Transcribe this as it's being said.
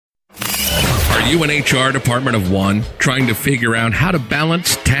Are you an HR department of one, trying to figure out how to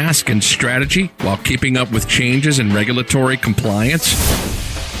balance task and strategy while keeping up with changes in regulatory compliance?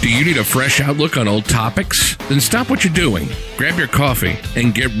 Do you need a fresh outlook on old topics? Then stop what you're doing, grab your coffee,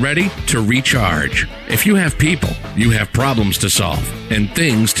 and get ready to recharge. If you have people, you have problems to solve and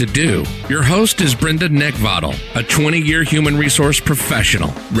things to do. Your host is Brenda Neckvattle, a 20-year human resource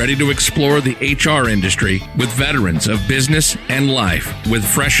professional, ready to explore the HR industry with veterans of business and life with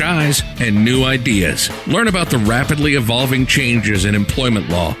fresh eyes and new ideas. Learn about the rapidly evolving changes in employment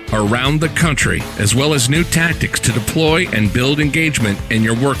law around the country, as well as new tactics to deploy and build engagement in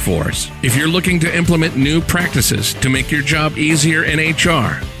your workforce. If you're looking to implement new practices to make your job easier in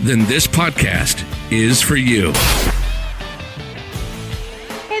HR, then this podcast is for you.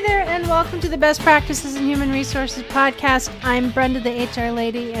 Hey there, and welcome to the Best Practices in Human Resources podcast. I'm Brenda, the HR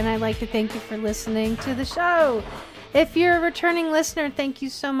lady, and I'd like to thank you for listening to the show. If you're a returning listener, thank you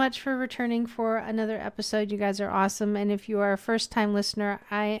so much for returning for another episode. You guys are awesome. And if you are a first-time listener,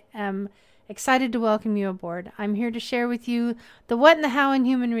 I am excited to welcome you aboard. I'm here to share with you the what and the how in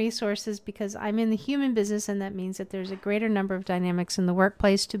human resources because I'm in the human business, and that means that there's a greater number of dynamics in the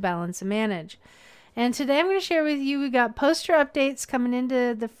workplace to balance and manage. And today I'm going to share with you, we got poster updates coming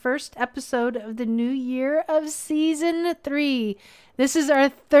into the first episode of the new year of season 3. This is our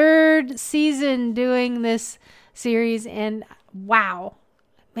third season doing this series, and wow,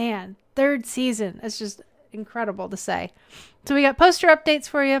 man, third season. It's just incredible to say. So we got poster updates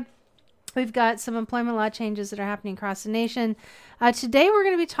for you. We've got some employment law changes that are happening across the nation. Today we're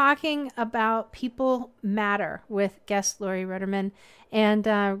going to be talking about People Matter with guest Lori Rutterman, and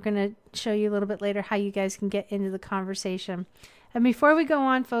we're going to show you a little bit later how you guys can get into the conversation. And before we go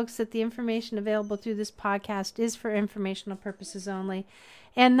on, folks, that the information available through this podcast is for informational purposes only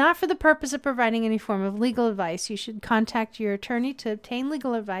and not for the purpose of providing any form of legal advice. You should contact your attorney to obtain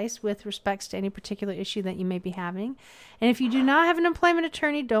legal advice with respects to any particular issue that you may be having. And if you do not have an employment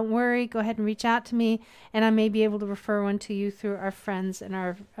attorney, don't worry. Go ahead and reach out to me, and I may be able to refer one to you through our friends and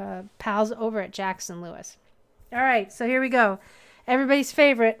our pals over at Jackson Lewis. All right, so here we go. Everybody's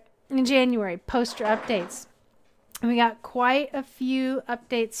favorite in January, poster updates. And we got quite a few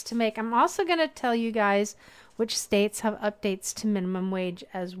updates to make. I'm also going to tell you guys which states have updates to minimum wage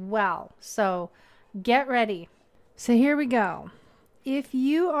as well. So get ready. So here we go. If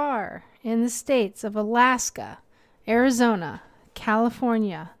you are in the states of Alaska, Arizona,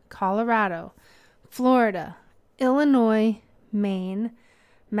 California, Colorado, Florida, Illinois, Maine,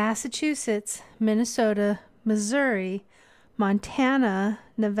 Massachusetts, Minnesota, Missouri, Montana,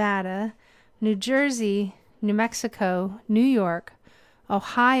 Nevada, New Jersey, New Mexico, New York,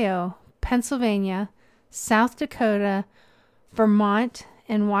 Ohio, Pennsylvania, South Dakota, Vermont,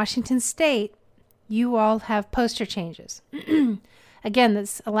 and Washington State, you all have poster changes. Again,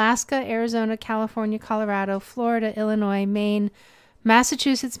 that's Alaska, Arizona, California, Colorado, Florida, Illinois, Maine,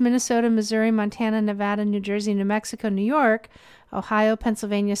 Massachusetts, Minnesota, Missouri, Montana, Nevada, New Jersey, New Mexico, New York, Ohio,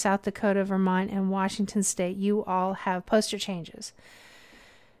 Pennsylvania, South Dakota, Vermont, and Washington State. You all have poster changes.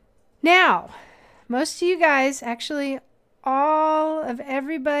 Now, most of you guys, actually all of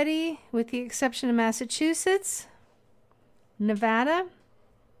everybody, with the exception of Massachusetts, Nevada,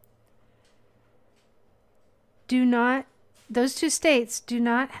 those two states do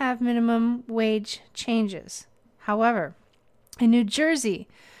not have minimum wage changes. However, in New Jersey,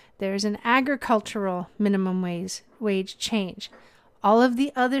 there's an agricultural minimum wage change. All of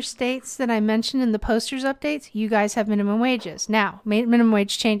the other states that I mentioned in the posters updates, you guys have minimum wages. Now, minimum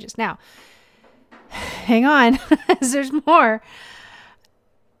wage changes. Now, hang on, there's more.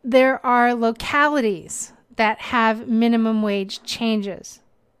 There are localities that have minimum wage changes.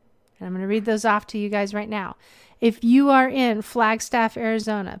 And I'm going to read those off to you guys right now. If you are in Flagstaff,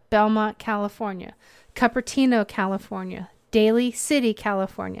 Arizona, Belmont, California, Cupertino, California, Daly City,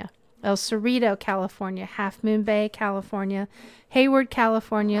 California, El Cerrito, California, Half Moon Bay, California, Hayward,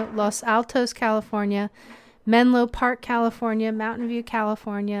 California, Los Altos, California, Menlo Park, California, Mountain View,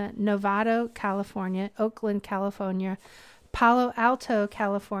 California, Novato, California, Oakland, California, Palo Alto,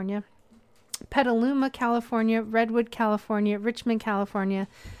 California, Petaluma, California, Redwood, California, Richmond, California,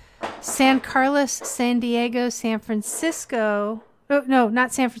 San Carlos, San Diego, San Francisco. Oh, no,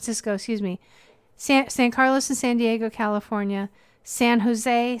 not San Francisco, excuse me. San Carlos and San Diego, California, San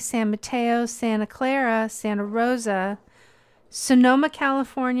Jose, San Mateo, Santa Clara, Santa Rosa, Sonoma,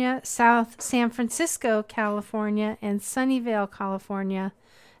 California, South San Francisco, California, and Sunnyvale, California,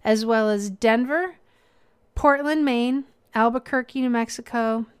 as well as Denver, Portland, Maine, Albuquerque, New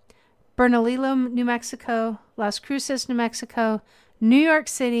Mexico, Bernalillo, New Mexico, Las Cruces, New Mexico, New York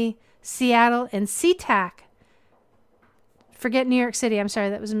City, Seattle, and SeaTac. Forget New York City. I'm sorry,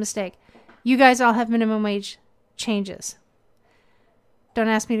 that was a mistake. you guys all have minimum wage changes. Don't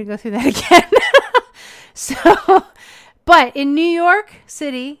ask me to go through that again. But in New York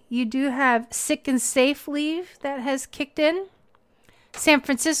City, you do have sick and safe leave that has kicked in. San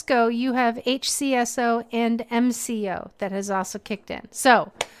Francisco, you have HCSO and MCO that has also kicked in.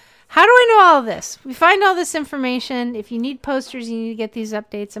 So how do I know all of this? We find all this information. If you need posters, you need to get these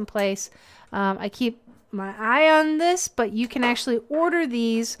updates in place. I keep my eye on this, but you can actually order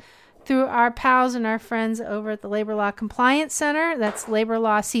these through our pals and our friends over at the Labor Law Compliance Center. That's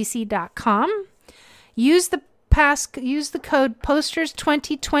laborlawcc.com. Use the code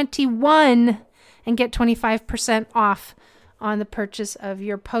posters2021 and get 25% off on the purchase of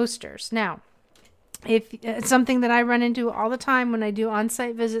your posters. Now, if it's something that I run into all the time when I do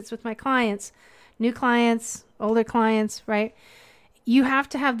on-site visits with my clients, new clients, older clients, right? You have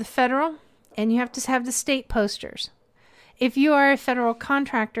to have the federal and you have to have the state posters. If you are a federal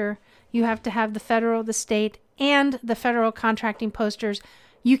contractor, you have to have the federal, the state, and the federal contracting posters.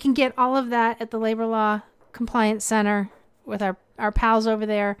 You can get all of that at the Labor Law Compliance Center with our pals over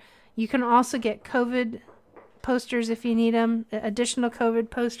there. You can also get COVID posters if you need them, additional COVID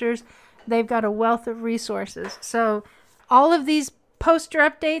posters. They've got a wealth of resources. So all of these poster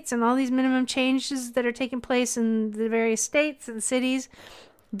updates and all these minimum changes that are taking place in the various states and cities,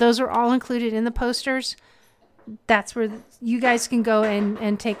 those are all included in the posters. That's where you guys can go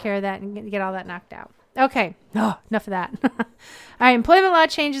and take care of that and get all that knocked out. Okay. Oh, enough of that. All right. Employment law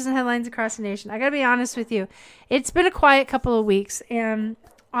changes and headlines across the nation. I got to be honest with you. It's been a quiet couple of weeks. And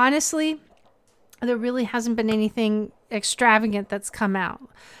honestly, there really hasn't been anything extravagant that's come out.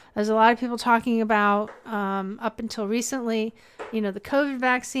 There's a lot of people talking about, up until recently, the COVID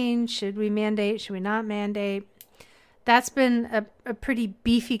vaccine. Should we mandate? Should we not mandate? That's been a pretty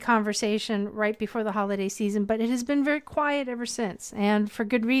beefy conversation right before the holiday season, but it has been very quiet ever since, and for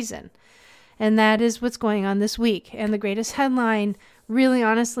good reason. And that is what's going on this week. And the greatest headline, really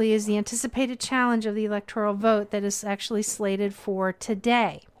honestly, is the anticipated challenge of the electoral vote that is actually slated for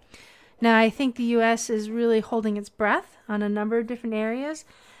today. Now, I think the U.S. is really holding its breath on a number of different areas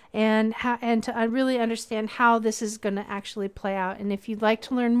and to really understand how this is going to actually play out. And if you'd like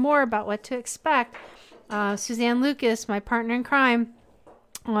to learn more about what to expect, Suzanne Lucas, my partner in crime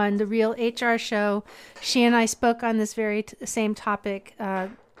on The Real HR Show, she and I spoke on this very same topic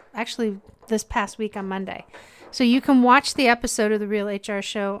actually this past week on Monday. So you can watch the episode of The Real HR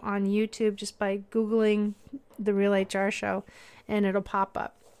Show on YouTube just by Googling The Real HR Show, and it'll pop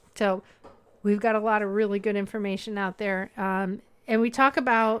up. So we've got a lot of really good information out there. And we talk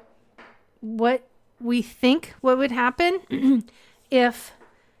about what we think what would happen if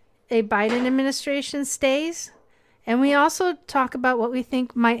a Biden administration stays. And we also talk about what we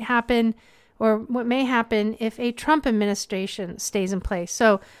think might happen or what may happen if a Trump administration stays in place.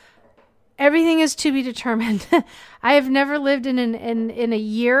 So everything is to be determined. I have never lived in a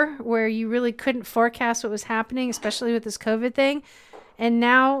year where you really couldn't forecast what was happening, especially with this COVID thing. And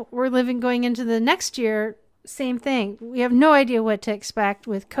now we're going into the next year, same thing. We have no idea what to expect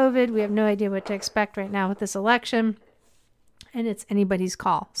with COVID. We have no idea what to expect right now with this election. And it's anybody's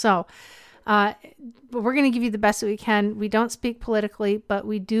call. So but we're going to give you the best that we can. We don't speak politically, but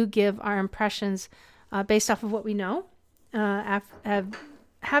we do give our impressions based off of what we know.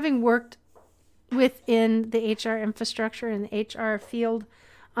 Having worked within the HR infrastructure and the HR field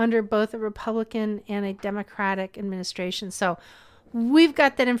under both a Republican and a Democratic administration. So we've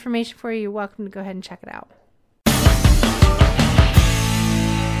got that information for you. You're welcome to go ahead and check it out.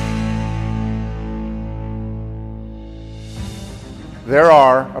 There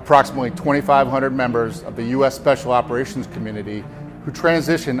are approximately 2,500 members of the U.S. Special Operations Community who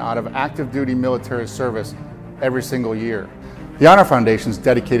transition out of active duty military service every single year. The Honor Foundation has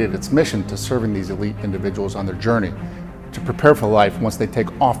dedicated its mission to serving these elite individuals on their journey to prepare for life once they take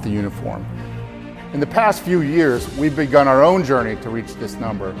off the uniform. In the past few years, we've begun our own journey to reach this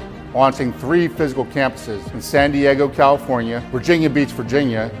number, launching 3 physical campuses in San Diego, California, Virginia Beach,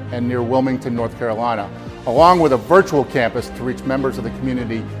 Virginia, and near Wilmington, North Carolina, along with a virtual campus to reach members of the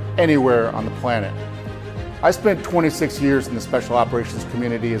community anywhere on the planet. I spent 26 years in the Special Operations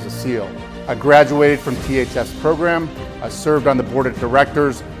community as a SEAL. I graduated from THF's program, I served on the board of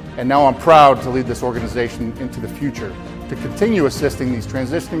directors, and now I'm proud to lead this organization into the future to continue assisting these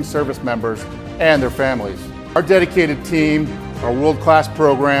transitioning service members and their families. Our dedicated team, our world-class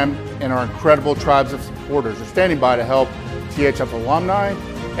program, and our incredible tribes of supporters are standing by to help THF alumni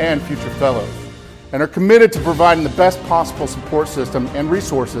and future fellows, and are committed to providing the best possible support system and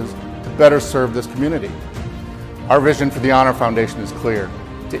resources to better serve this community. Our vision for the Honor Foundation is clear: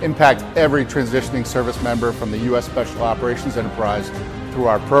 to impact every transitioning service member from the U.S. Special Operations Enterprise through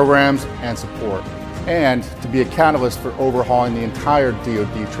our programs and support, and to be a catalyst for overhauling the entire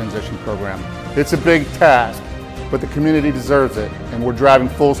DoD transition program. It's a big task, but the community deserves it, and we're driving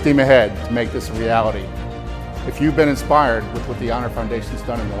full steam ahead to make this a reality. If you've been inspired with what the Honor Foundation's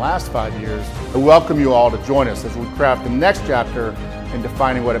done in the last 5 years, I welcome you all to join us as we craft the next chapter in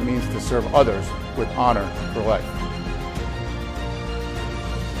defining what it means to serve others with honor for life.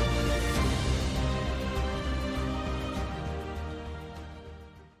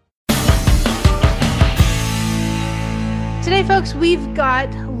 Today, folks, we've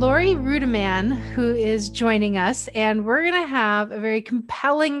got Lori Rudiman, who is joining us, and we're going to have a very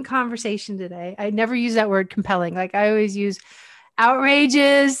compelling conversation today. I never use that word compelling. Like I always use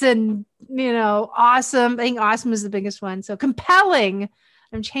outrageous and, awesome. I think awesome is the biggest one. So compelling,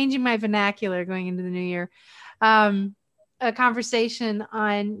 I'm changing my vernacular going into the new year. A conversation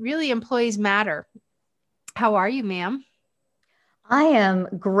on really employees matter. How are you, ma'am? I am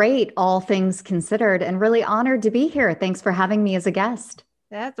great, all things considered, and really honored to be here. Thanks for having me as a guest.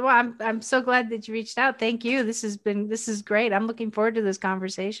 I'm so glad that you reached out. Thank you. This is great. I'm looking forward to this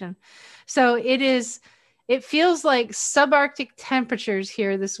conversation. So it feels like subarctic temperatures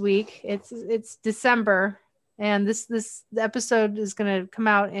here this week. It's December, and this episode is going to come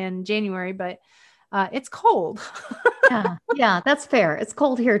out in January, but it's cold. Yeah, that's fair. It's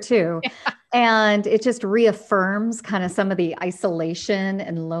cold here too. Yeah. And it just reaffirms kind of some of the isolation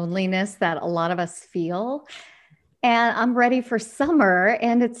and loneliness that a lot of us feel. And I'm ready for summer,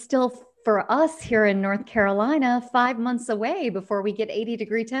 and it's still for us here in North Carolina, 5 months away before we get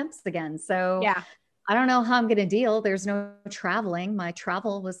 80-degree temps again. So yeah, I don't know how I'm going to deal. There's no traveling. My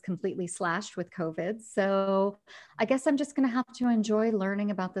travel was completely slashed with COVID. So I guess I'm just going to have to enjoy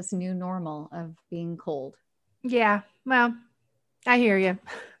learning about this new normal of being cold. Yeah. Well, I hear you.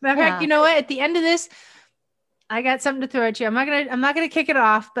 Matter of fact, you know what? At the end of this, I got something to throw at you. I'm not gonna kick it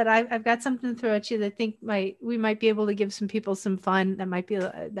off, but I've got something to throw at you that I think we might be able to give some people some fun. That might be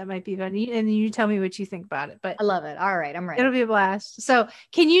fun. And you tell me what you think about it. But I love it. All right, I'm ready. It'll be a blast. So,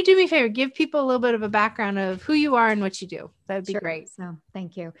 can you do me a favor? Give people a little bit of a background of who you are and what you do. That would be great. So,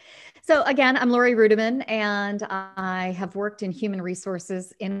 thank you. So, again, I'm Lori Rudiman, and I have worked in human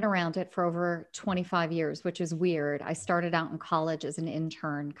resources in and around it for over 25 years, which is weird. I started out in college as an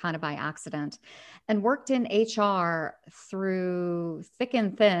intern, kind of by accident, and worked in HR through thick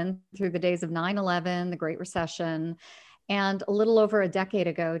and thin through the days of 9/11, the Great Recession. And a little over a decade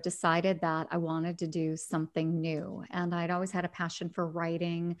ago, decided that I wanted to do something new. And I'd always had a passion for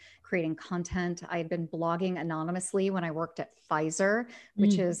writing, creating content. I had been blogging anonymously when I worked at Pfizer,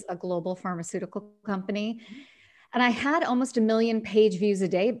 which is a global pharmaceutical company. And I had almost 1 million page views a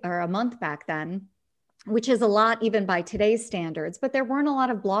day or a month back then, which is a lot even by today's standards, but there weren't a lot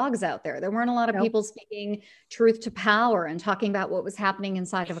of blogs out there. There weren't a lot of people speaking truth to power and talking about what was happening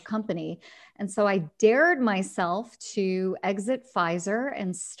inside of a company. And so I dared myself to exit Pfizer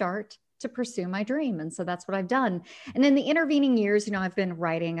and start to pursue my dream. And so that's what I've done. And in the intervening years, I've been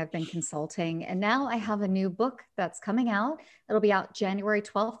writing, I've been consulting, and now I have a new book that's coming out. It'll be out January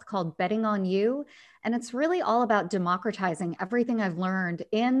 12th called Betting on You. And it's really all about democratizing everything I've learned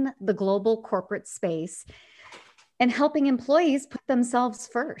in the global corporate space and helping employees put themselves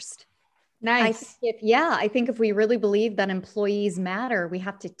first. Nice. I think if we really believe that employees matter, we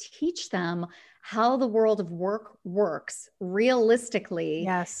have to teach them how the world of work works realistically,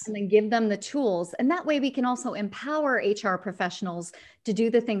 yes, and then give them the tools. And that way we can also empower HR professionals to do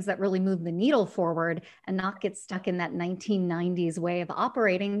the things that really move the needle forward and not get stuck in that 1990s way of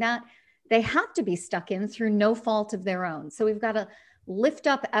operating that they have to be stuck in through no fault of their own. So we've got to lift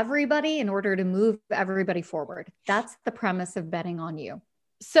up everybody in order to move everybody forward. That's the premise of Betting on You.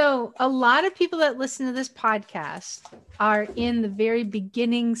 So a lot of people that listen to this podcast are in the very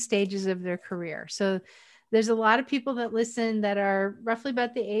beginning stages of their career. So there's a lot of people that listen that are roughly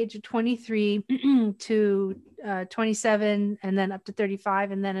about the age of 23 to 27, and then up to 35,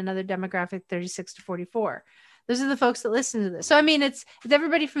 and then another demographic, 36 to 44. Those are the folks that listen to this. So, I mean, it's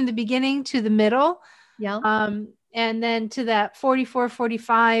everybody from the beginning to the middle. Yeah. And then to that 44,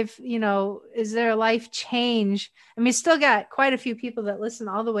 45, is there a life change? I mean, still got quite a few people that listen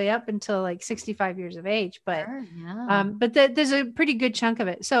all the way up until like 65 years of age, but, sure, yeah. There's a pretty good chunk of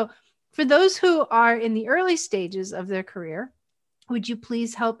it. So for those who are in the early stages of their career, would you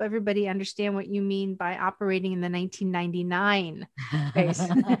please help everybody understand what you mean by operating in the 1999 space?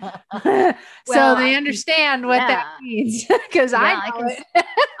 So they understand what that means, because I know it.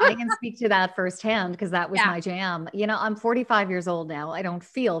 I can speak to that firsthand because that was my jam. You know, I'm 45 years old now. I don't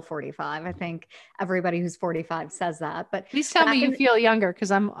feel 45. I think everybody who's 45 says that. But please tell me you feel younger, because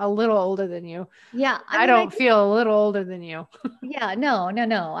I'm a little older than you. Yeah. I don't feel a little older than you. Yeah, no.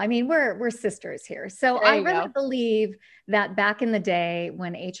 I mean, we're sisters here. So I really believe that back in the day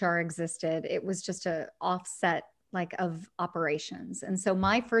when HR existed, it was just a offset like of operations. And so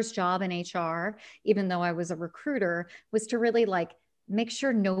my first job in HR, even though I was a recruiter, was to really like make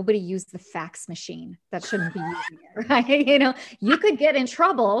sure nobody used the fax machine that shouldn't be using it, right? You know, you could get in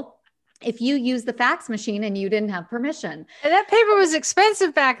trouble if you use the fax machine and you didn't have permission. And that paper was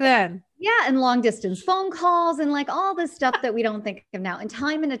expensive back then. Yeah. And long distance phone calls and like all this stuff that we don't think of now. And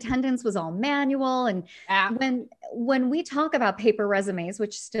time and attendance was all manual. And when we talk about paper resumes,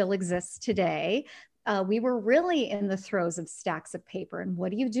 which still exists today, we were really in the throes of stacks of paper. And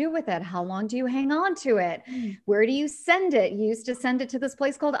what do you do with it? How long do you hang on to it? Where do you send it? You used to send it to this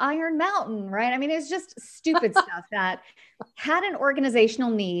place called Iron Mountain, right? I mean, it's just stupid stuff that had an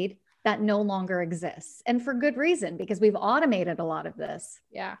organizational need that no longer exists. And for good reason, because we've automated a lot of this.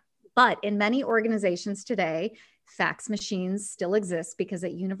 Yeah. But in many organizations today, fax machines still exist because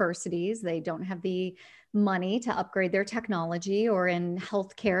at universities, they don't have the money to upgrade their technology, or in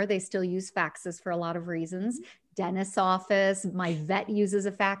healthcare, they still use faxes for a lot of reasons. Dentist's office, my vet uses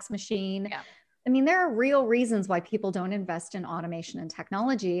a fax machine. Yeah. I mean, there are real reasons why people don't invest in automation and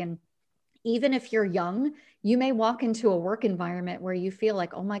technology. And even if you're young, you may walk into a work environment where you feel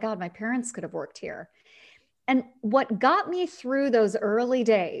like, oh my God, my parents could have worked here. And what got me through those early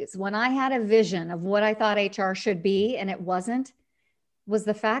days when I had a vision of what I thought HR should be and it wasn't, was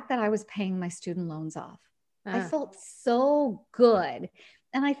the fact that I was paying my student loans off. I felt so good.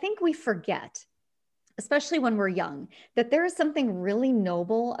 And I think we forget, especially when we're young, that there is something really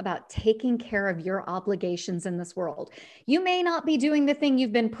noble about taking care of your obligations in this world. You may not be doing the thing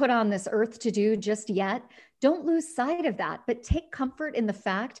you've been put on this earth to do just yet. Don't lose sight of that, but take comfort in the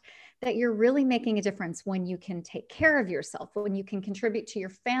fact that you're really making a difference when you can take care of yourself, when you can contribute to your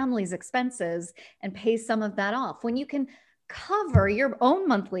family's expenses and pay some of that off, when you can cover your own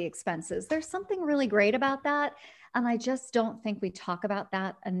monthly expenses. There's something really great about that. And I just don't think we talk about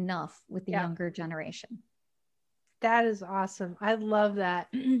that enough with the younger generation. That is awesome. I love that.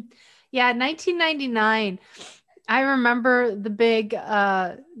 1999. I remember the big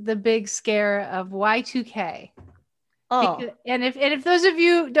scare of Y2K. And if those of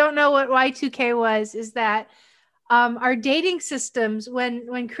you don't know what Y2K was, is that our dating systems,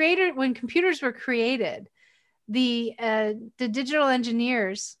 when computers were created, the digital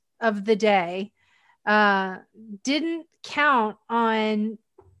engineers of the day didn't count on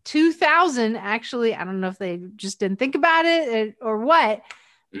 2000. Actually, I don't know if they just didn't think about it or what,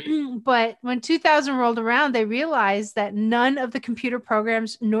 but when 2000 rolled around, they realized that none of the computer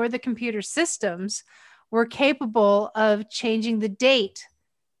programs nor the computer systems were capable of changing the date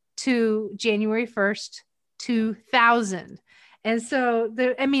to January 1st, 2000. And so,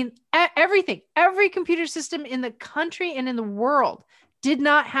 every computer system in the country and in the world did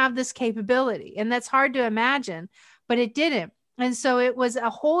not have this capability. And that's hard to imagine, but it didn't. And so it was a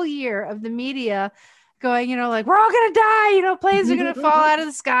whole year of the media going, like, we're all going to die, planes are going to fall out of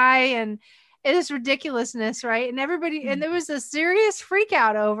the sky. And it is ridiculousness, right? And everybody, and there was a serious freak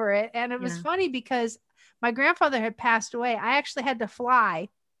out over it. And it was funny because my grandfather had passed away. I actually had to fly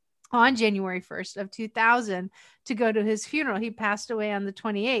on January 1st of 2000 to go to his funeral. He passed away on the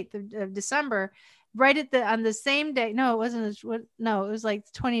 28th of December, right on the same day. No, it wasn't. It was like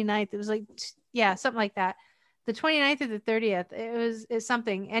the 29th. It was like, something like that. The 29th or the 30th. It's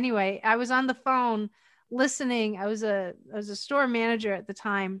something. Anyway, I was on the phone listening. I was a store manager at the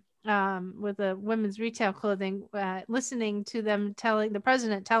time with a women's retail clothing, listening to them the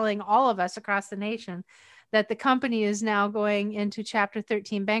president telling all of us across the nation that the company is now going into Chapter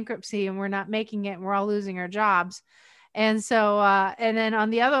 13 bankruptcy and we're not making it and we're all losing our jobs. And so, and then on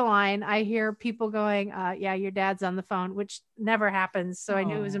the other line, I hear people going, your dad's on the phone, which never happens. So I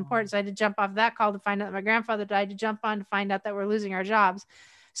knew it was important. So I had to jump off that call to find out that my grandfather died, to jump on to find out that we're losing our jobs.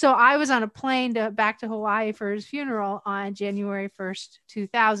 So I was on a plane back to Hawaii for his funeral on January 1st,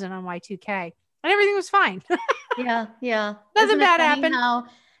 2000 on Y2K, and everything was fine. Yeah. Nothing bad happened.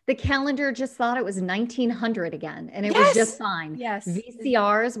 The calendar just thought it was 1900 again, and it was just fine. Yes.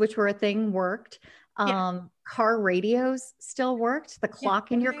 VCRs, which were a thing, worked. Car radios still worked. The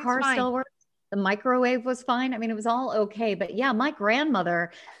clock in your car still worked. The microwave was fine. I mean, it was all okay. But my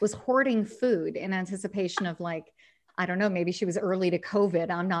grandmother was hoarding food in anticipation of I don't know, maybe she was early to COVID.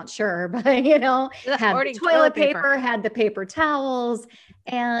 I'm not sure, but you know, had the toilet paper, had the paper towels,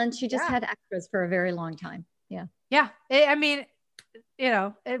 and she just had extras for a very long time. Yeah. Yeah. I mean, you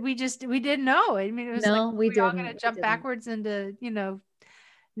know, we didn't know. I mean, it was no, like, we all going to jump backwards into, you know,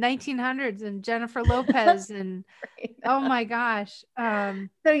 1900s and Jennifer Lopez and right. Oh my gosh.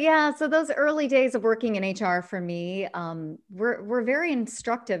 So those early days of working in HR for me were very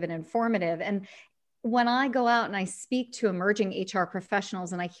instructive and informative. And when I go out and I speak to emerging HR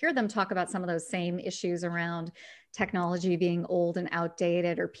professionals and I hear them talk about some of those same issues around technology being old and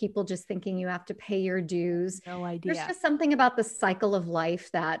outdated, or people just thinking you have to pay your dues. No idea. There's just something about the cycle of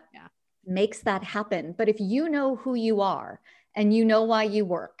life that makes that happen. But if you know who you are and you know why you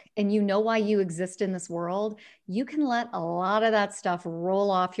work and you know why you exist in this world, you can let a lot of that stuff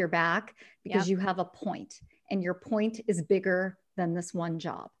roll off your back because you have a point, and your point is bigger than this one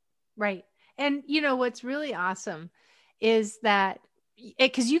job. Right. And you know, what's really awesome is that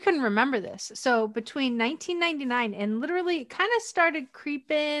because you can remember this. So between 1999 and literally it kind of started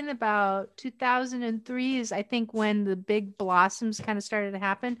creeping about 2003 is I think when the big blossoms kind of started to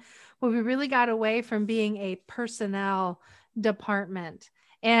happen, where we really got away from being a personnel department.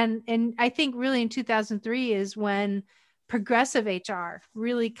 And I think really in 2003 is when progressive HR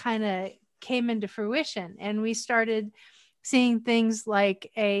really kind of came into fruition, and we started seeing things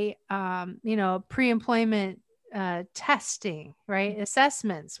like a pre-employment testing, right?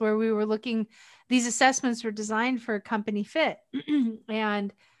 Assessments where we were looking, these assessments were designed for company fit.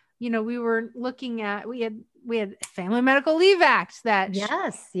 And, you know, we were looking at, we had Family Medical Leave Act that.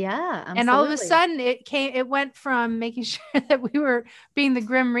 Yes. Yeah. Absolutely. And all of a sudden it went from making sure that we were being the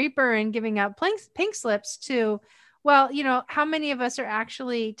Grim Reaper and giving out pink slips to, well, you know, how many of us are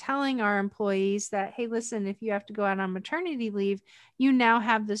actually telling our employees that, hey, listen, if you have to go out on maternity leave, you now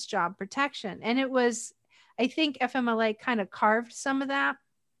have this job protection. And it was, I think FMLA kind of carved some of that,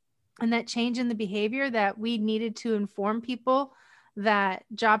 and that change in the behavior that we needed to inform people that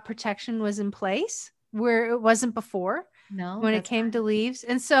job protection was in place where it wasn't before when it came to leaves.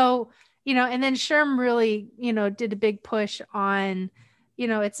 And so, you know, and then SHRM really, you know, did a big push on, you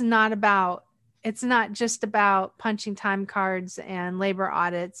know, it's not just about punching time cards and labor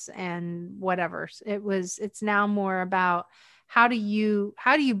audits and whatever. It's now more about how do you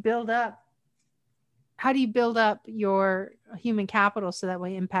build up your human capital so that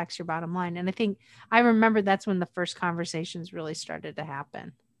way it impacts your bottom line. And I remember that's when the first conversations really started to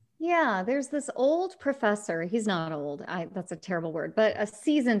happen. Yeah, there's this old professor. He's not old. That's a terrible word, but a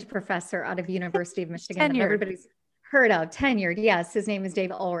seasoned professor out of University of Michigan. That everybody's heard of, tenured. Yes, his name is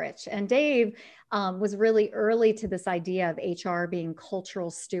Dave Ulrich. And Dave was really early to this idea of HR being cultural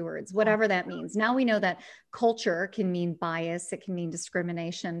stewards, whatever that means. Now we know that culture can mean bias, it can mean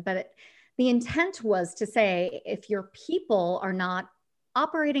discrimination, but the intent was to say, if your people are not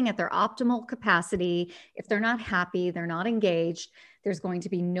operating at their optimal capacity, if they're not happy, they're not engaged, there's going to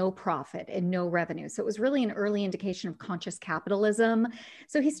be no profit and no revenue. So it was really an early indication of conscious capitalism.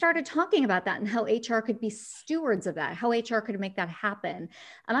 So he started talking about that and how HR could be stewards of that, how HR could make that happen.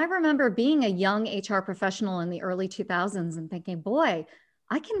 And I remember being a young HR professional in the early 2000s and thinking, boy,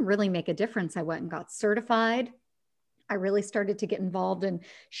 I can really make a difference. I went and got certified. I really started to get involved in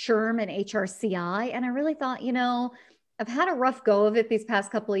SHRM and HRCI. And I really thought, you know, I've had a rough go of it these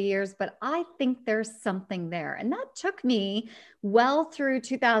past couple of years, but I think there's something there. And that took me well through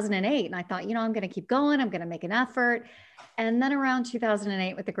 2008. And I thought, you know, I'm going to keep going. I'm going to make an effort. And then around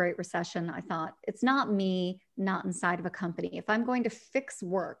 2008 with the Great Recession, I thought, it's not me, not inside of a company. If I'm going to fix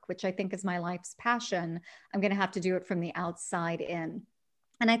work, which I think is my life's passion, I'm going to have to do it from the outside in.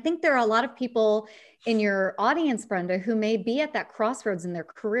 And I think there are a lot of people in your audience, Brenda, who may be at that crossroads in their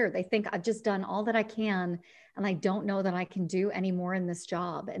career. They think, I've just done all that I can, and I don't know that I can do any more in this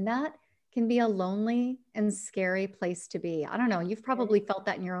job. And that can be a lonely and scary place to be. I don't know. You've probably felt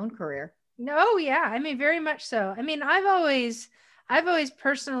that in your own career. No, yeah. I mean, very much so. I mean, I've always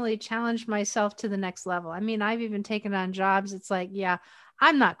personally challenged myself to the next level. I mean, I've even taken on jobs. It's like, yeah,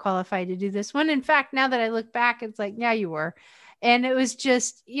 I'm not qualified to do this one. In fact, now that I look back, it's like, yeah, you were. And it was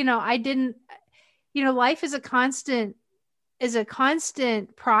just, you know, life is a constant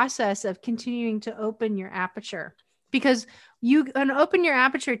process of continuing to open your aperture, because you can open your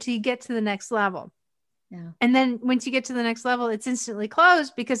aperture till you get to the next level. Yeah. And then once you get to the next level, it's instantly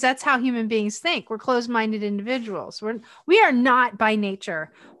closed, because that's how human beings think. We're closed-minded individuals. We are not by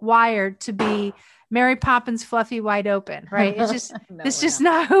nature wired to be Mary Poppins, fluffy, wide open, right? It's just, it's just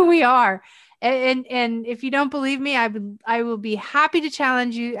not who we are. And if you don't believe me, I will be happy to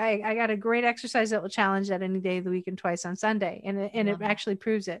challenge you. I got a great exercise that will challenge that any day of the week and twice on Sunday. And it actually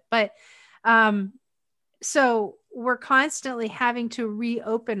proves it. But, So we're constantly having to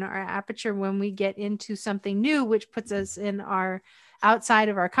reopen our aperture when we get into something new, which puts us in our outside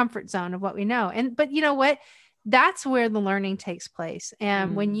of our comfort zone of what we know. But you know what? That's where the learning takes place.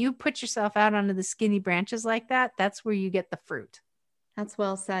 And when you put yourself out onto the skinny branches like that, that's where you get the fruit. That's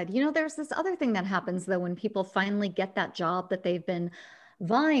well said. You know, there's this other thing that happens though, when people finally get that job that they've been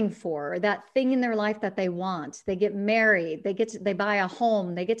vying for, that thing in their life that they want. They get married, they buy a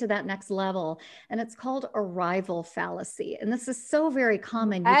home, they get to that next level, and it's called arrival fallacy. And this is so very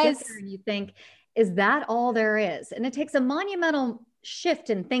common. You get there and you think, is that all there is? And it takes a monumental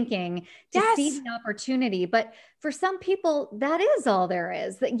shift in thinking to see the opportunity. But for some people, that is all there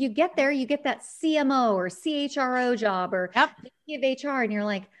is. That you get there, you get that CMO or CHRO job or VP of HR, and you're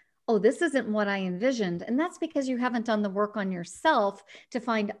like, oh, this isn't what I envisioned. And that's because you haven't done the work on yourself to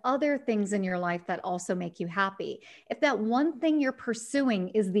find other things in your life that also make you happy. If that one thing you're pursuing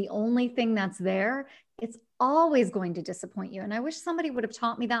is the only thing that's there, it's always going to disappoint you. And I wish somebody would have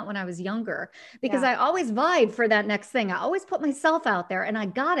taught me that when I was younger, because I always vied for that next thing. I always put myself out there and I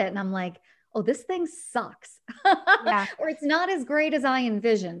got it. And I'm like, oh, this thing sucks. Or it's not as great as I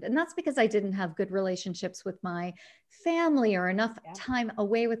envisioned. And that's because I didn't have good relationships with my family or enough time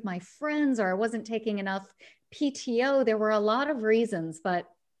away with my friends, or I wasn't taking enough PTO. There were a lot of reasons, but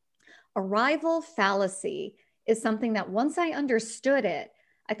arrival fallacy is something that once I understood it,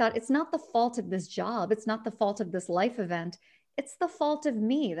 I thought, it's not the fault of this job. It's not the fault of this life event. It's the fault of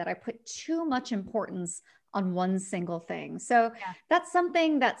me that I put too much importance on one single thing. So that's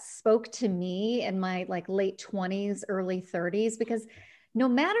something that spoke to me in my late 20s, early 30s, because no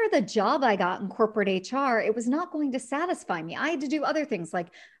matter the job I got in corporate HR, it was not going to satisfy me. I had to do other things like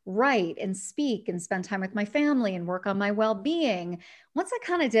write and speak and spend time with my family and work on my well-being. Once I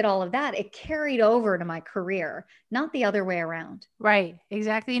kind of did all of that, it carried over to my career, not the other way around. Right.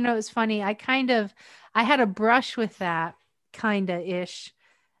 Exactly. You know, it's funny. I had a brush with that ish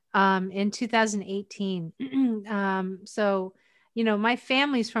in 2018. So, you know, my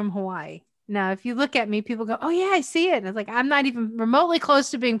family's from Hawaii. Now, if you look at me, people go, oh yeah, I see it. And it's like, I'm not even remotely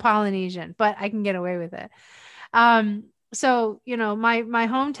close to being Polynesian, but I can get away with it. So, you know, my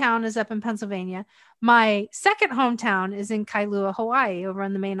hometown is up in Pennsylvania. My second hometown is in Kailua, Hawaii, over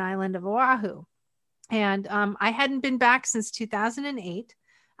on the main island of Oahu. And I hadn't been back since 2008.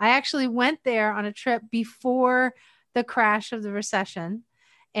 I actually went there on a trip before the crash of the recession.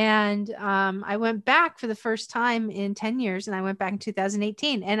 And I went back for the first time in 10 years, and I went back in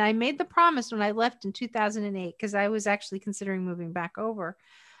 2018. And I made the promise when I left in 2008, because I was actually considering moving back over.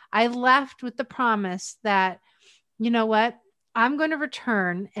 I left with the promise that, you know what, I'm going to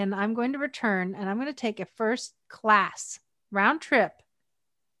return, and I'm going to take a first class round trip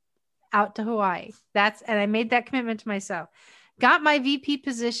out to Hawaii. And I made that commitment to myself. Got my VP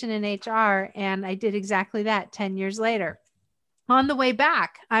position in HR, and I did exactly that 10 years later. On the way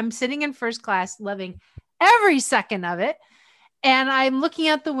back, I'm sitting in first class, loving every second of it. And I'm looking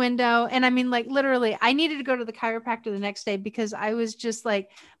out the window, and I mean, literally, I needed to go to the chiropractor the next day because I was just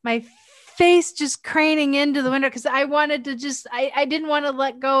my face just craning into the window, because I wanted to I didn't want to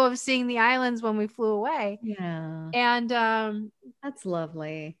let go of seeing the islands when we flew away. Yeah. And that's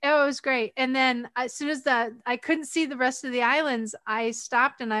lovely. Oh, it was great. And then as soon as I couldn't see the rest of the islands, I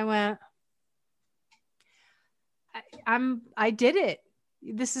stopped and I went, I did it.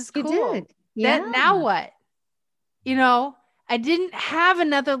 This is cool. You did. Yeah. Now what? You know, I didn't have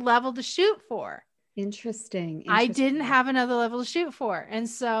another level to shoot for. Interesting. I didn't have another level to shoot for. And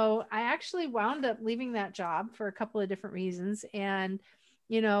so I actually wound up leaving that job for a couple of different reasons. And,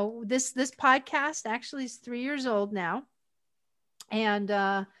 you know, this podcast actually is 3 years old now.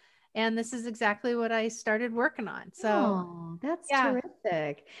 And this is exactly what I started working on. So that's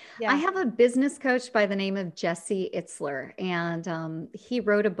terrific. Yeah. I have a business coach by the name of Jesse Itzler, and he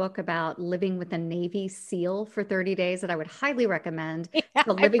wrote a book about living with a Navy SEAL for 30 days that I would highly recommend. Yeah,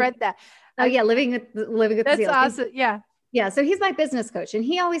 I've read that. Oh yeah. Living with that's the SEAL. Awesome. Yeah. Yeah. So he's my business coach, and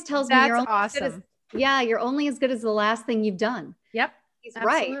he always tells me you're awesome. You're only as good as the last thing you've done. Yep. He's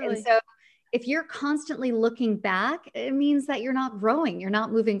right. And so if you're constantly looking back, it means that you're not growing, you're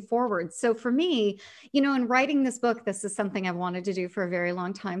not moving forward. So for me, you know, in writing this book, this is something I've wanted to do for a very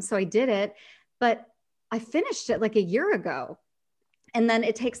long time. So I did it, but I finished it like a year ago. And then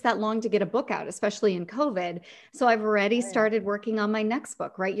it takes that long to get a book out, especially in COVID. So I've already started working on my next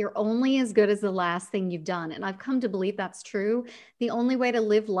book, right? You're only as good as the last thing you've done. And I've come to believe that's true. The only way to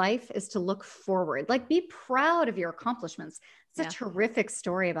live life is to look forward, be proud of your accomplishments. It's a terrific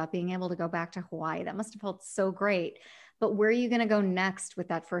story about being able to go back to Hawaii. That must have felt so great. but where are you going to go next with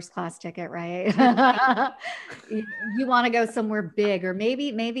that first class ticket, right? You want to go somewhere big, or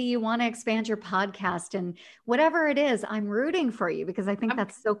maybe you want to expand your podcast, and whatever it is, I'm rooting for you because I think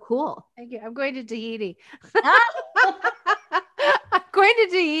that's so cool. Thank you. I'm going to Tahiti. I'm going to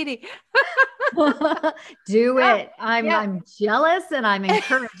Tahiti. Do it. I'm jealous and I'm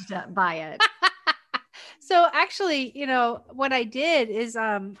encouraged by it. So actually, what I did is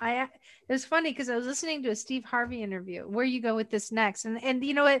it was funny because I was listening to a Steve Harvey interview. Where you go with this next? And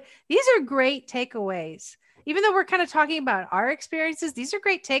you know what? These are great takeaways. Even though we're kind of talking about our experiences, these are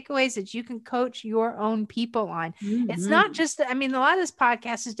great takeaways that you can coach your own people on. Mm-hmm. It's not just, a lot of this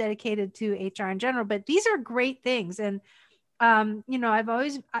podcast is dedicated to HR in general, but these are great things. And, I've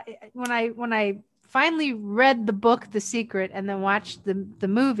always, when I finally read the book, The Secret, and then watched the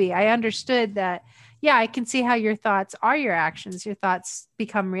movie, I understood that, yeah, I can see how your thoughts are your actions. Your thoughts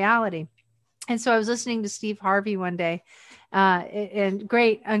become reality. And so I was listening to Steve Harvey one day, and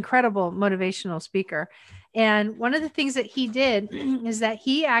great, incredible motivational speaker. And one of the things that he did is that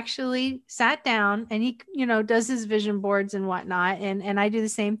he actually sat down and he, does his vision boards and whatnot. And I do the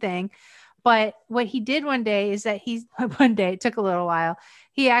same thing. But what he did one day is that it took a little while.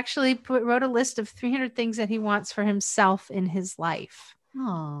 He actually wrote a list of 300 things that he wants for himself in his life.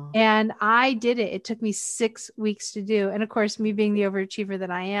 Oh. And I did it. It took me 6 weeks to do. And of course, me being the overachiever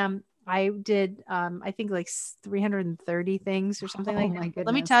that I am, I did, I think like 330 things or something like that. My goodness.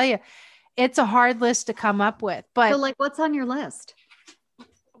 Let me tell you, it's a hard list to come up with. But so, like, what's on your list?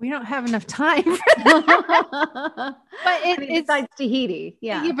 We don't have enough time for that. But it's besides Tahiti.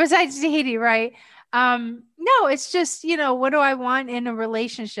 Yeah. Besides Tahiti, right? No, it's just, what do I want in a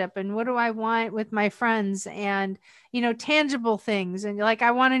relationship, and what do I want with my friends, and, tangible things. And like,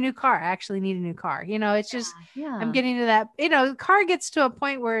 I want a new car. I actually need a new car. It's just, I'm getting to that, the car gets to a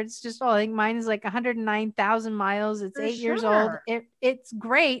point where it's just, I think mine is like 109,000 miles. It's 8 years old. It's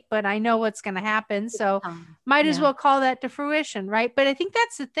great, but I know what's going to happen. So might as well call that to fruition. Right. But I think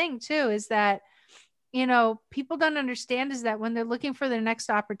that's the thing too, is that, people don't understand is that when they're looking for their next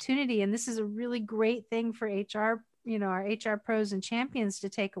opportunity, and this is a really great thing for HR, our HR pros and champions to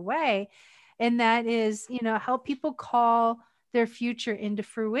take away. And that is, help people call their future into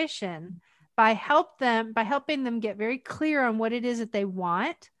fruition by helping them get very clear on what it is that they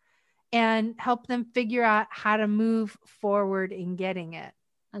want, and help them figure out how to move forward in getting it.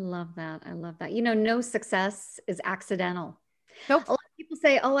 I love that. No success is accidental. Nope. A lot of people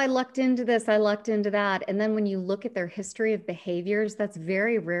say, oh, I lucked into this, I lucked into that. And then when you look at their history of behaviors, that's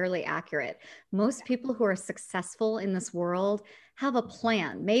very rarely accurate. Most people who are successful in this world have a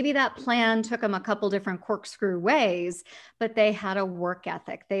plan. Maybe that plan took them a couple different corkscrew ways, but they had a work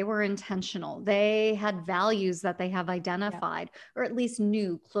ethic. They were intentional. They had values that they have identified, or at least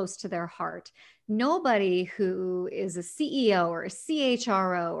knew close to their heart. Nobody who is a CEO or a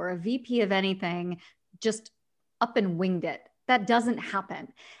CHRO or a VP of anything just up and winged it. That doesn't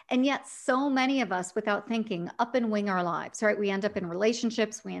happen. And yet so many of us, without thinking, up and wing our lives, right? We end up in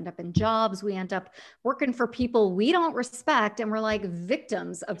relationships, we end up in jobs, we end up working for people we don't respect, and we're like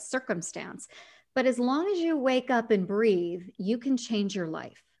victims of circumstance. But as long as you wake up and breathe, you can change your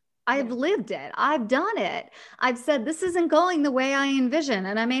life. I've lived it. I've done it. I've said, this isn't going the way I envision,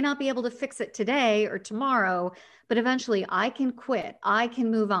 and I may not be able to fix it today or tomorrow, but eventually I can quit. I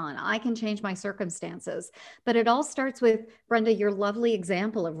can move on. I can change my circumstances. But it all starts with, Brenda, your lovely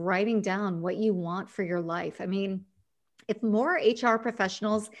example of writing down what you want for your life. I mean, if more HR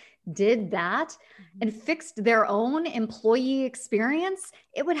professionals did that and fixed their own employee experience,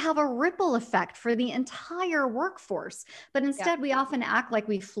 it would have a ripple effect for the entire workforce. But instead, we often act like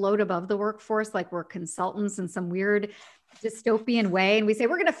we float above the workforce, like we're consultants in some weird dystopian way. And we say,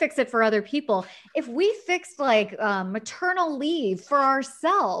 we're going to fix it for other people. If we fixed like maternal leave for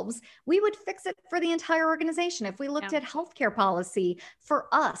ourselves, we would fix it for the entire organization. If we looked at healthcare policy for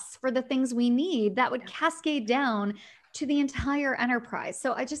us, for the things we need, that would cascade down to the entire enterprise.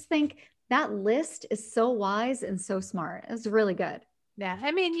 So I just think that list is so wise and so smart. It's really good. Yeah.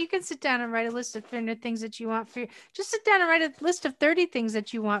 I mean, you can sit down and write a list of 300 things that you want just sit down and write a list of 30 things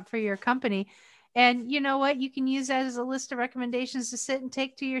that you want for your company. And you know what? You can use that as a list of recommendations to sit and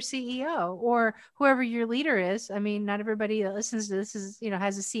take to your CEO or whoever your leader is. I mean, not everybody that listens to this is,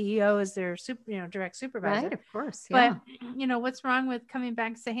 has a CEO as their direct supervisor. Right, of course. Yeah. But what's wrong with coming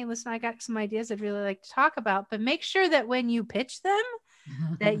back and say, hey, listen, I got some ideas I'd really like to talk about, but make sure that when you pitch them,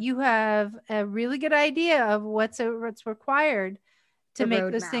 that you have a really good idea of what's required to make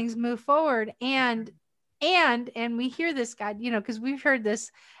those things move forward. And And we hear this, God, because we've heard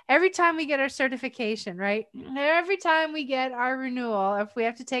this every time we get our certification, right? Every time we get our renewal, if we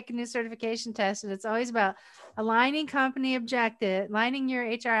have to take a new certification test, and it's always about aligning your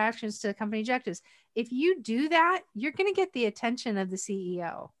HR actions to company objectives. If you do that, you're going to get the attention of the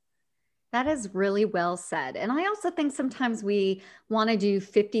CEO. That is really well said. And I also think sometimes we want to do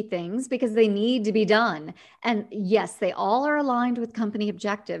 50 things because they need to be done. And yes, they all are aligned with company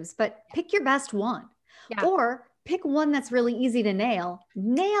objectives, but pick your best one. Yeah. Or pick one that's really easy to nail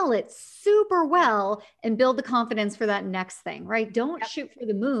it super well, and build the confidence for that next thing, right? Don't shoot for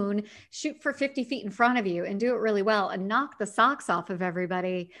the moon, shoot for 50 feet in front of you and do it really well and knock the socks off of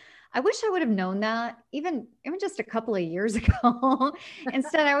everybody. I wish I would have known that even just a couple of years ago.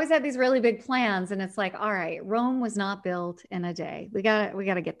 Instead, I always had these really big plans, and it's like, all right, Rome was not built in a day. We got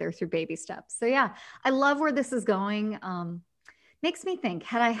to get there through baby steps. So yeah, I love where this is going. Makes me think,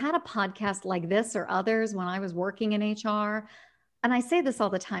 had I had a podcast like this or others when I was working in HR, and I say this all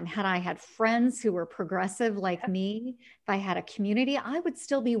the time, had I had friends who were progressive like me, if I had a community, I would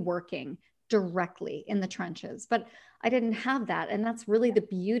still be working directly in the trenches, but I didn't have that. And that's really the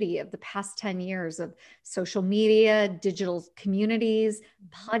beauty of the past 10 years of social media, digital communities,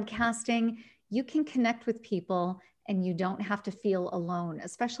 podcasting. You can connect with people and you don't have to feel alone,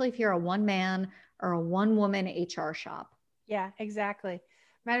 especially if you're a one-man or a one-woman HR shop. Yeah, exactly.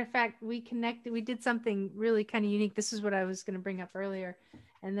 Matter of fact, we did something really kind of unique. This is what I was going to bring up earlier,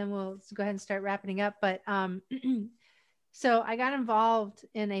 and then we'll go ahead and start wrapping up. But so I got involved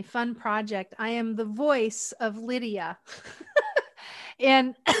in a fun project. I am the voice of Lydia.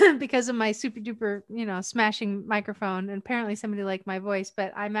 And because of my super duper, smashing microphone, and apparently somebody liked my voice,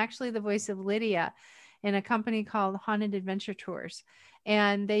 but I'm actually the voice of Lydia in a company called Haunted Adventure Tours.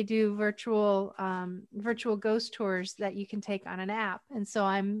 And they do virtual ghost tours that you can take on an app. And so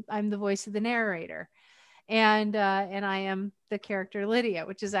I'm the voice of the narrator, and I am the character Lydia,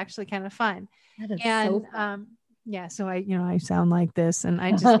 which is actually kind of fun. That is so fun. Yeah. So I sound like this, and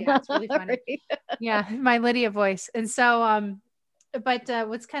I just, it's really funny. Yeah. My Lydia voice. And so, but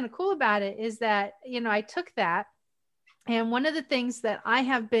what's kind of cool about it is that, I took that, and one of the things that I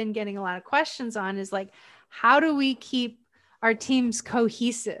have been getting a lot of questions on is like, how do we keep our teams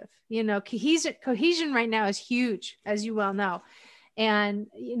cohesive? Cohesion right now is huge, as you well know. And,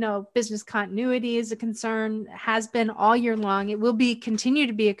 business continuity is a concern, has been all year long. It will continue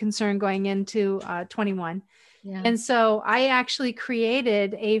to be a concern going into 21. Yeah. And so I actually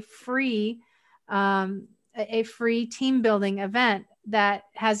created a free team building event that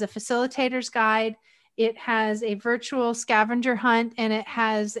has a facilitator's guide. It has a virtual scavenger hunt, and it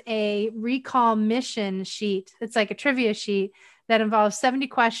has a recall mission sheet. It's like a trivia sheet that involves 70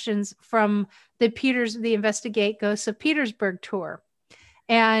 questions from the Investigate Ghosts of Petersburg tour.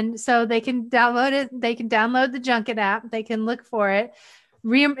 And so they can download it. They can download the Junket app. They can look for it.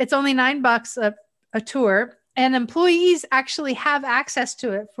 It's only $9 a tour, and employees actually have access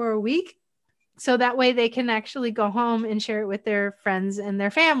to it for a week. So that way they can actually go home and share it with their friends and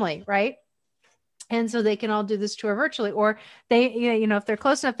their family, right? And so they can all do this tour virtually, or they, if they're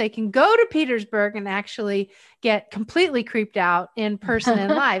close enough, they can go to Petersburg and actually get completely creeped out in person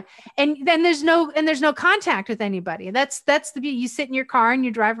and live. And then there's no contact with anybody. That's the beauty. You sit in your car and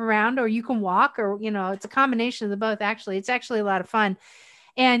you drive around, or you can walk, or, it's a combination of the both. Actually, it's actually a lot of fun.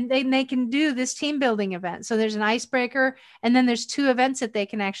 And they can do this team building event. So there's an icebreaker, and then there's 2 events that they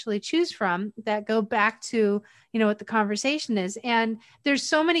can actually choose from that go back to, what the conversation is. And there's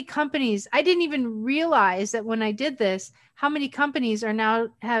so many companies. I didn't even realize that when I did this, how many companies are now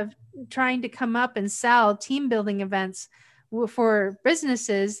trying to come up and sell team building events for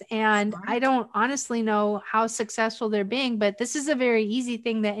businesses. And I don't honestly know how successful they're being, but this is a very easy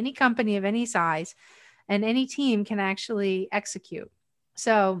thing that any company of any size and any team can actually execute.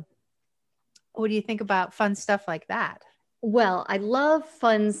 So what do you think about fun stuff like that? Well, I love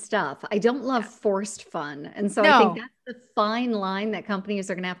fun stuff. I don't love forced fun. And so I think that's the fine line that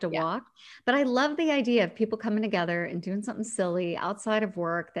companies are going to have to walk. But I love the idea of people coming together and doing something silly outside of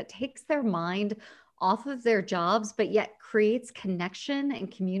work that takes their mind off of their jobs, but yet creates connection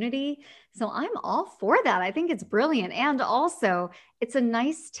and community. So I'm all for that. I think it's brilliant. And also it's a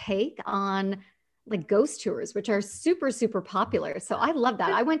nice take on like ghost tours, which are super, super popular. So I love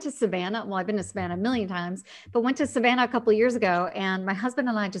that. I went to Savannah. Well, I've been to Savannah a million times, but went to Savannah a couple of years ago, and my husband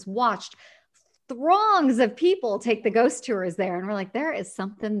and I just watched throngs of people take the ghost tours there. And we're like, there is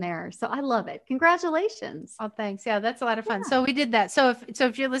something there. So I love it. Congratulations. Oh, thanks. Yeah, that's a lot of fun. Yeah. So we did that. So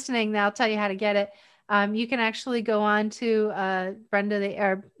if you're listening, I'll tell you how to get it. You can actually go on to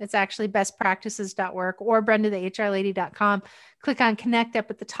or it's actually bestpractices.org or BrendaTheHRLady.com. Click on connect up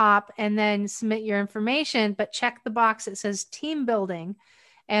at the top and then submit your information, but check the box that says team building.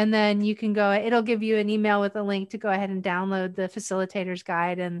 And then you can it'll give you an email with a link to go ahead and download the facilitator's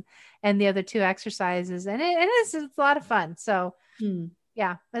guide and the other 2 exercises. And it's a lot of fun. So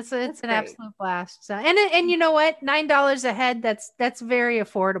yeah, it's an great. Absolute blast. So, and you know what? $9 a head. That's very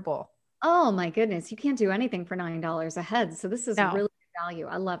affordable. Oh my goodness. You can't do anything for $9 a head. So this is really good value.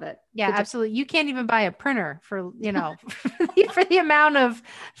 I love it. Yeah, absolutely. You can't even buy a printer for, for the amount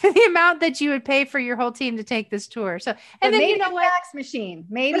that you would pay for your whole team to take this tour. So, and then maybe a fax machine.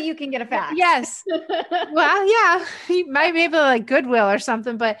 Maybe you can get a fax. Yes. Well, yeah, you might be able to like Goodwill or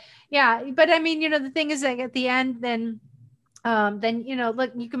something, but yeah. But I mean, the thing is that at the end, then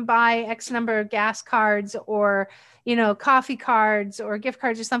look, you can buy X number of gas cards or, coffee cards or gift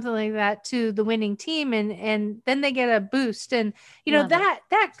cards or something like that to the winning team. And then they get a boost and,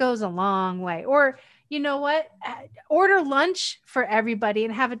 that goes a long way. Or, you know what, order lunch for everybody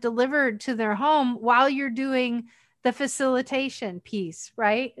and have it delivered to their home while you're doing the facilitation piece,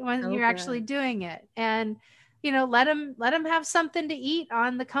 right? When you're actually doing it. And, let them have something to eat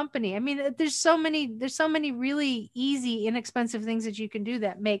on the company. I mean, there's so many really easy, inexpensive things that you can do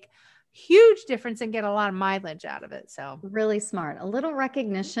that make huge difference and get a lot of mileage out of it. So really smart. A little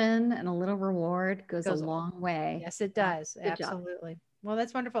recognition and a little reward goes a long way. Yes, it does. Good Absolutely. Job. Well,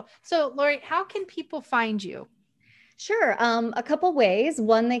 that's wonderful. So Lori, how can people find you? Sure. A couple ways.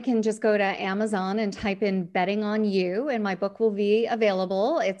 One, they can just go to Amazon and type in Betting on You, and my book will be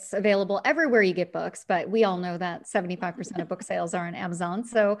available. It's available everywhere you get books, but we all know that 75% of book sales are on Amazon.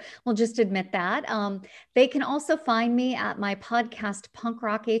 So we'll just admit that. They can also find me at my podcast, Punk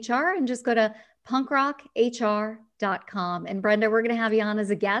Rock HR, and just go to punkrochr.com. And Brenda, we're going to have you on as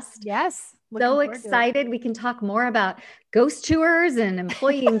a guest. Yes. So excited. We can talk more about ghost tours and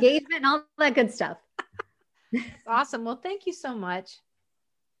employee engagement and all that good stuff. Awesome. Well, thank you so much.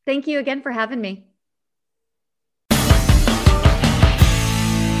 Thank you again for having me.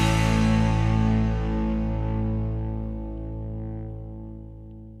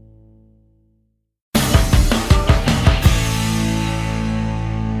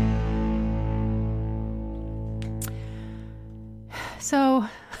 So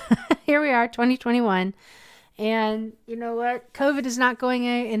here we are, 2021. And you know what? COVID is not going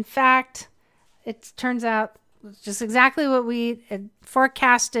away. In fact, it turns out just exactly what we had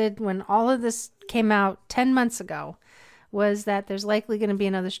forecasted when all of this came out 10 months ago was that there's likely going to be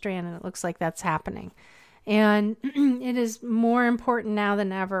another strand, and it looks like that's happening. And it is more important now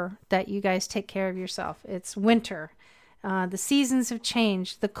than ever that you guys take care of yourself. It's winter. The seasons have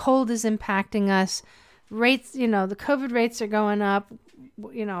changed. The cold is impacting us. Rates, the COVID rates are going up.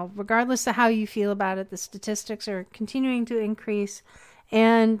 Regardless of how you feel about it, the statistics are continuing to increase.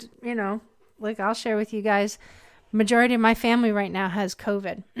 And, like I'll share with you guys, majority of my family right now has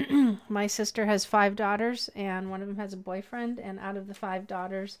COVID. My sister has 5 daughters and one of them has a boyfriend. And out of the 5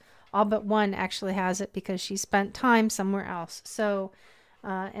 daughters, all but one actually has it because she spent time somewhere else. So,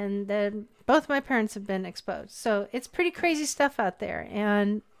 and then both my parents have been exposed. So it's pretty crazy stuff out there.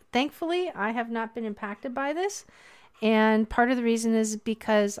 And thankfully, I have not been impacted by this. And part of the reason is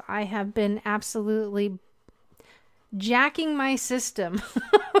because I have been absolutely jacking my system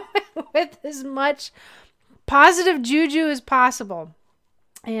with as much positive juju as possible.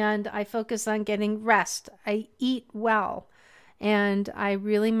 And I focus on getting rest. I eat well. And I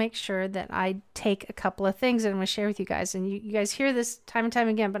really make sure that I take a couple of things that I'm going to share with you guys. And you guys hear this time and time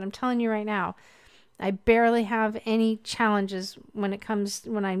again, but I'm telling you right now, I barely have any challenges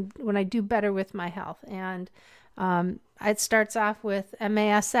when I do better with my health. And it starts off with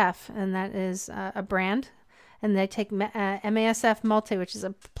MASF, and that is a brand. And they take MASF Multi, which is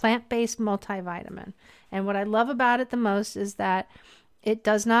a plant-based multivitamin. And what I love about it the most is that it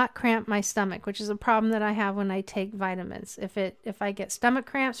does not cramp my stomach, which is a problem that I have when I take vitamins. If I get stomach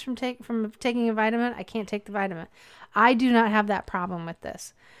cramps from taking a vitamin, I can't take the vitamin. I do not have that problem with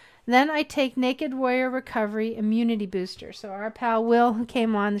this. Then I take Naked Warrior Recovery Immunity Booster. So our pal Will, who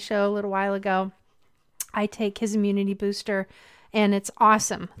came on the show a little while ago, I take his immunity booster, and it's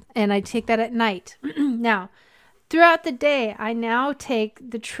awesome. And I take that at night. Now, throughout the day, I now take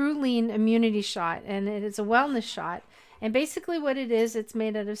the True Lean Immunity Shot, and it is a wellness shot. And basically what it is, it's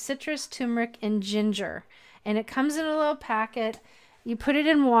made out of citrus, turmeric, and ginger. And it comes in a little packet, You put it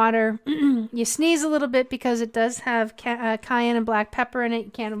in water. You sneeze a little bit because it does have cayenne and black pepper in it.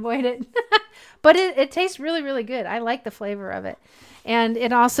 You can't avoid it. But it tastes really, really good. I like the flavor of it. And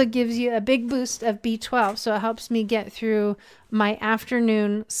it also gives you a big boost of B12. So it helps me get through my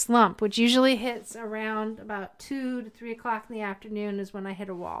afternoon slump, which usually hits around about 2 to 3 o'clock in the afternoon is when I hit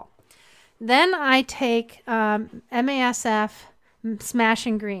a wall. Then I take MASF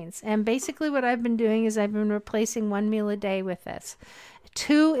Smashing Greens. And basically what I've been doing is I've been replacing 1 meal a day with this.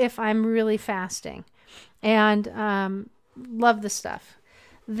 2 if I'm really fasting. And love the stuff.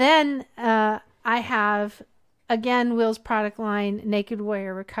 Then I have, again, Will's product line, Naked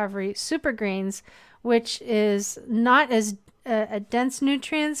Warrior Recovery Super Greens, which is not as dense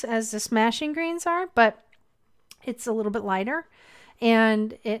nutrients as the Smashing Greens are, but it's a little bit lighter.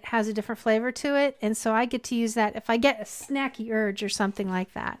 And it has a different flavor to it. And so I get to use that if I get a snacky urge or something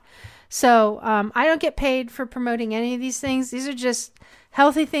like that. So I don't get paid for promoting any of these things. These are just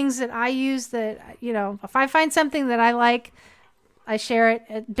healthy things that I use that, if I find something that I like, I share it.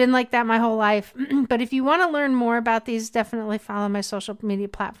 It's been like that my whole life. But if you want to learn more about these, definitely follow my social media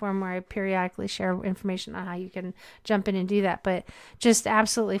platform where I periodically share information on how you can jump in and do that. But just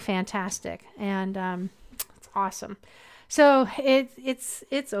absolutely fantastic. And it's awesome. So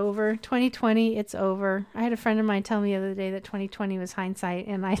it's over. 2020, it's over. I had a friend of mine tell me the other day that 2020 was hindsight,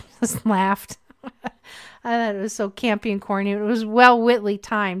 and I just laughed. I thought it was so campy and corny. It was well witly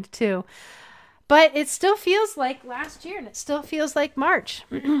timed too. But it still feels like last year, and it still feels like March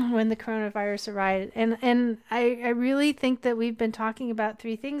when the coronavirus arrived. And I really think that we've been talking about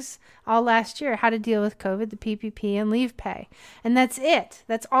 3 things all last year: how to deal with COVID, the PPP, and leave pay. And that's it.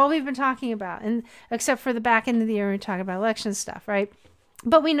 That's all we've been talking about. And except for the back end of the year, we talk about election stuff, right?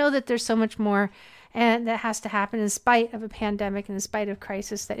 But we know that there's so much more and that has to happen in spite of a pandemic and in spite of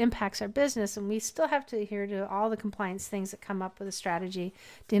crisis that impacts our business. And we still have to adhere to all the compliance things that come up with a strategy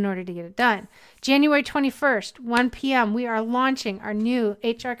in order to get it done. January 21st, 1 p.m., we are launching our new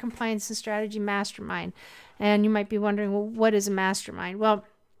HR Compliance and Strategy Mastermind. And you might be wondering, well, what is a mastermind? Well,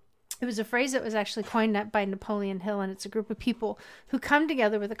 it was a phrase that was actually coined by Napoleon Hill, and it's a group of people who come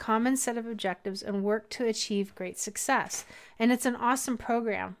together with a common set of objectives and work to achieve great success. And it's an awesome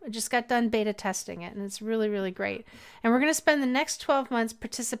program. I just got done beta testing it, and it's really, really great. And we're going to spend the next 12 months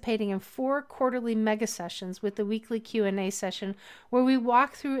participating in 4 quarterly mega sessions with the weekly Q&A session where we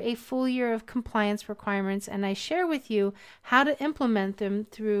walk through a full year of compliance requirements, and I share with you how to implement them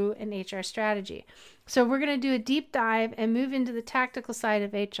through an HR strategy. So we're going to do a deep dive and move into the tactical side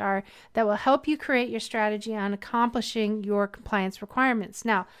of HR that will help you create your strategy on accomplishing your compliance requirements.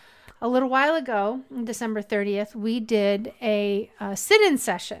 Now, a little while ago, on December 30th, we did a sit-in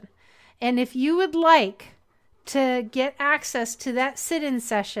session. And if you would like to get access to that sit-in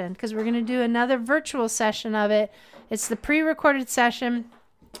session, because we're going to do another virtual session of it, it's the pre-recorded session.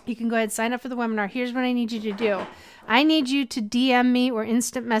 You can go ahead and sign up for the webinar. Here's what I need you to do. I need you to DM me or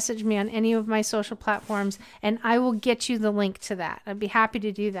instant message me on any of my social platforms, and I will get you the link to that. I'd be happy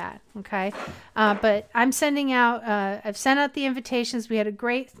to do that, okay? But I'm sending out, I've sent out the invitations. We had a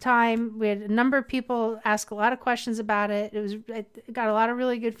great time. We had a number of people ask a lot of questions about it. It got a lot of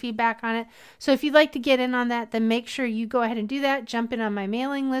really good feedback on it. So if you'd like to get in on that, then make sure you go ahead and do that. Jump in on my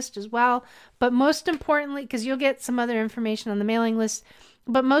mailing list as well. But most importantly, because you'll get some other information on the mailing list,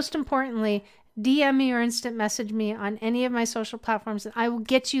 but most importantly, DM me or instant message me on any of my social platforms, and I will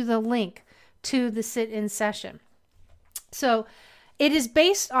get you the link to the sit-in session. So it is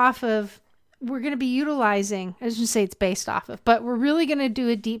based off of, we're going to be utilizing, I was going to say it's based off of, but we're really going to do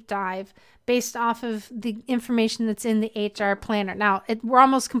a deep dive based off of the information that's in the HR planner. Now, we're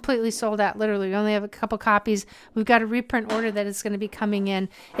almost completely sold out, literally. We only have a couple copies. We've got a reprint order that is going to be coming in.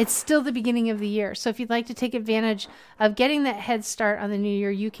 It's still the beginning of the year. So if you'd like to take advantage of getting that head start on the new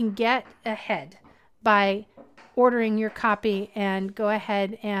year, you can get ahead by ordering your copy and go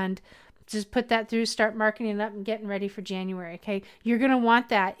ahead and just put that through, start marking it up and getting ready for January, okay? You're going to want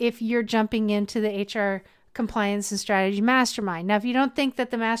that if you're jumping into the HR Compliance and Strategy Mastermind. Now, if you don't think that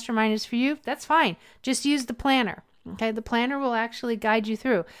the mastermind is for you, that's fine. Just use the planner. Okay, the planner will actually guide you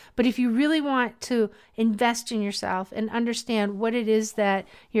through. But if you really want to invest in yourself and understand what it is that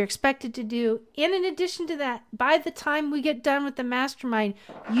you're expected to do, and in addition to that, by the time we get done with the mastermind,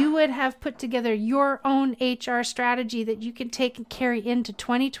 you would have put together your own HR strategy that you can take and carry into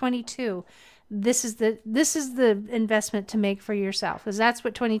 2022. This is the investment to make for yourself, because that's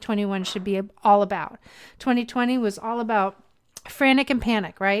what 2021 should be all about. 2020 was all about frantic and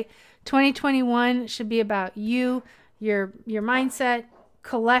panic, right? 2021 should be about you, your mindset,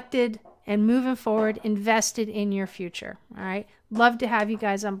 collected, and moving forward, invested in your future. All right. Love to have you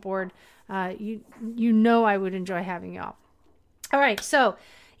guys on board. You know I would enjoy having y'all. All right, so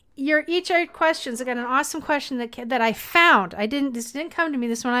your HR questions. I got an awesome question that I found. This didn't come to me.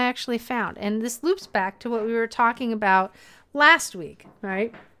 This one I actually found, and this loops back to what we were talking about last week,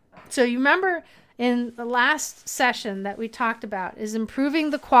 right? So you remember in the last session that we talked about is improving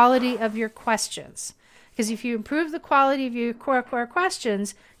the quality of your questions. Because if you improve the quality of your core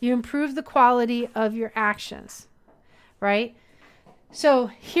questions, you improve the quality of your actions, right? So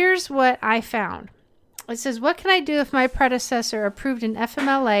here's what I found. It says, what can I do if my predecessor approved an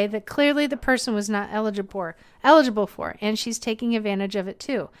FMLA that clearly the person was not eligible for, and she's taking advantage of it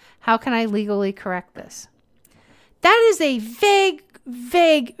too? How can I legally correct this? That is a vague,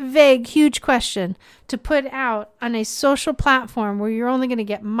 huge question to put out on a social platform where you're only going to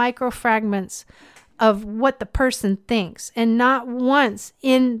get micro fragments of what the person thinks. And not once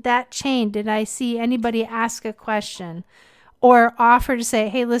in that chain did I see anybody ask a question or offer to say,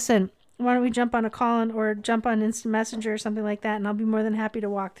 hey, listen, why don't we jump on a call or jump on Instant Messenger or something like that, and I'll be more than happy to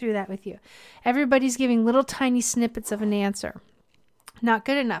walk through that with you. Everybody's giving little tiny snippets of an answer. Not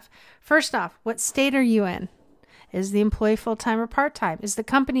good enough. First off, what state are you in? Is the employee full-time or part-time? Is the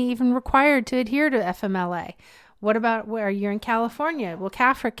company even required to adhere to FMLA? What about where you're in California? Will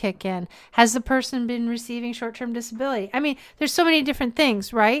CAFRA kick in? Has the person been receiving short-term disability? I mean, there's so many different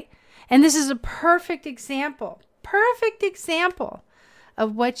things, right? And this is a perfect example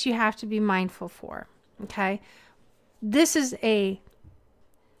of what you have to be mindful for, okay? This is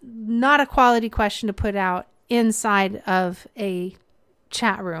not a quality question to put out inside of a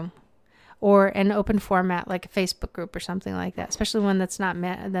chat room or an open format like a Facebook group or something like that, especially one that's not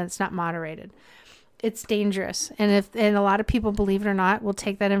moderated. It's dangerous. And a lot of people, believe it or not, will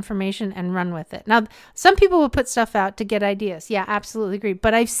take that information and run with it. Now, some people will put stuff out to get ideas. Yeah, absolutely agree.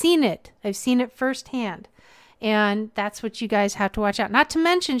 But I've seen it. I've seen it firsthand. And that's what you guys have to watch out. Not to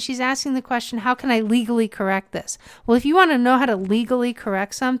mention, she's asking the question, how can I legally correct this? Well, if you want to know how to legally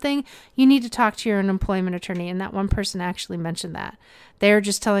correct something, you need to talk to your employment attorney. And that one person actually mentioned that. They're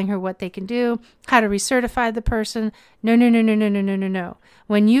just telling her what they can do, how to recertify the person. No.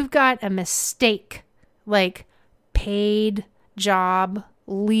 When you've got a mistake, like paid job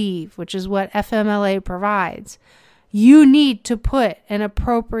leave, which is what FMLA provides, you need to put an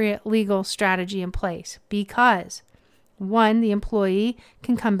appropriate legal strategy in place because, one, the employee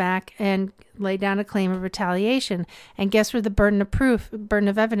can come back and lay down a claim of retaliation. And guess where the burden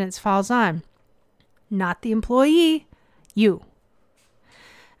of evidence falls on? Not the employee, you.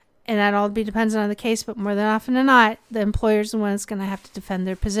 And that all depends on the case, but more than often than not, the employer's the one that's going to have to defend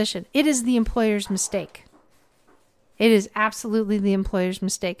their position. It is the employer's mistake. It is absolutely the employer's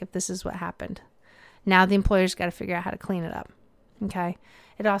mistake if this is what happened. Now the employer's got to figure out how to clean it up. Okay.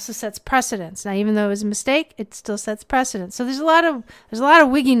 It also sets precedents. Now, even though it was a mistake, it still sets precedents. So there's a lot of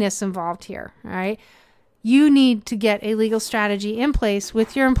wigginess involved here. All right. You need to get a legal strategy in place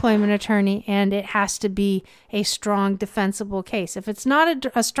with your employment attorney, and it has to be a strong, defensible case. If it's not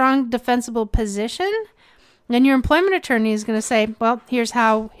a strong, defensible position, then your employment attorney is going to say, well, here's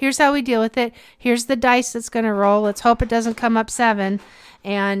how we deal with it. Here's the dice that's going to roll. Let's hope it doesn't come up 7.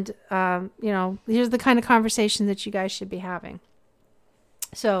 And, here's the kind of conversation that you guys should be having.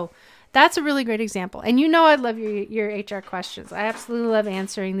 So that's a really great example. And I love your HR questions. I absolutely love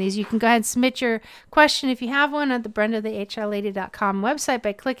answering these. You can go ahead and submit your question if you have one at the BrendaTheHRLady.com website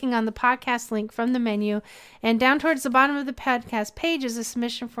by clicking on the podcast link from the menu. And down towards the bottom of the podcast page is a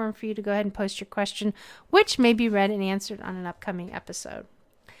submission form for you to go ahead and post your question, which may be read and answered on an upcoming episode.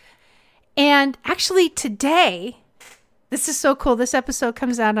 And actually today, this is so cool. This episode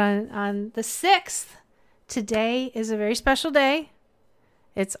comes out on the 6th. Today is a very special day.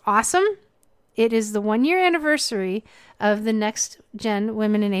 It's awesome. It is the 1-year anniversary of the Next Gen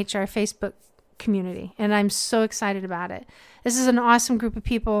Women in HR Facebook community, and I'm so excited about it. This is an awesome group of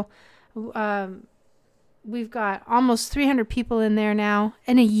people. We've got almost 300 people in there now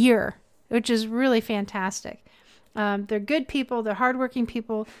in a year, which is really fantastic. They're good people. They're hardworking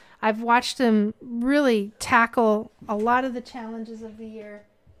people. I've watched them really tackle a lot of the challenges of the year.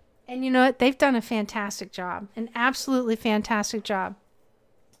 And you know what? They've done a fantastic job, an absolutely fantastic job.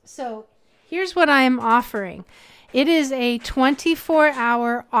 So here's what I am offering. It is a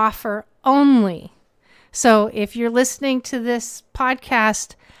 24-hour offer only. So if you're listening to this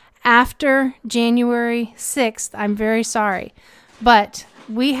podcast after January 6th, I'm very sorry. But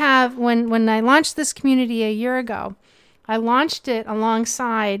we have, when I launched this community a year ago, I launched it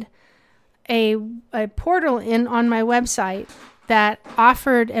alongside a portal on my website that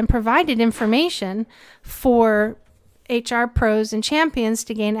offered and provided information for HR pros and champions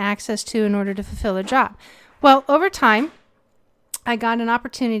to gain access to in order to fulfill a job. Well, over time, I got an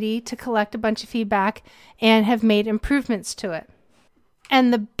opportunity to collect a bunch of feedback and have made improvements to it.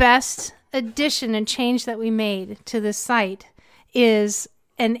 And the best addition and change that we made to this site is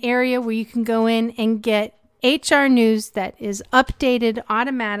an area where you can go in and get HR news that is updated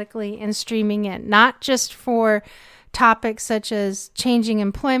automatically and streaming in, not just for topics such as changing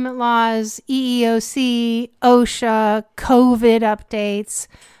employment laws, EEOC, OSHA, COVID updates,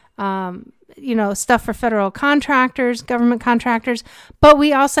 stuff for federal contractors, government contractors, but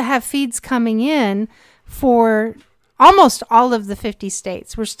we also have feeds coming in for almost all of the 50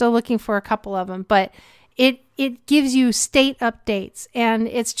 states. We're still looking for a couple of them, but it gives you state updates, and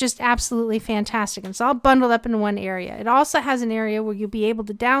it's just absolutely fantastic. It's all bundled up in one area. It also has an area where you'll be able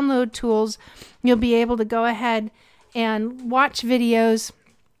to download tools. You'll be able to go ahead and watch videos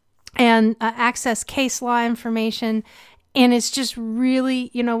and access case law information. And it's just really,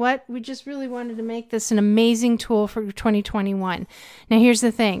 you know what? We just really wanted to make this an amazing tool for 2021. Now, here's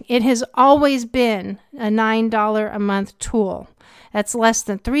the thing. It has always been a $9 a month tool. That's less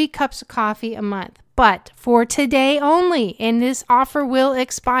than 3 cups of coffee a month. But for today only, and this offer will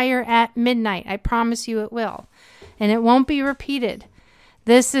expire at midnight. I promise you it will. And it won't be repeated.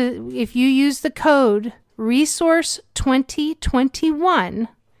 This is, if you use the code RESOURCE2021,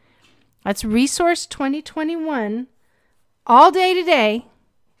 that's RESOURCE2021, all day today,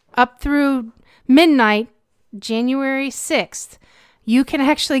 up through midnight, January 6th, you can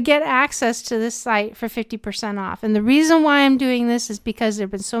actually get access to this site for 50% off. And the reason why I'm doing this is because there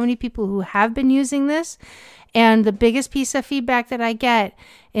have been so many people who have been using this. And the biggest piece of feedback that I get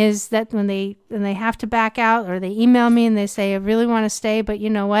is that when they have to back out, or they email me and they say, I really want to stay, but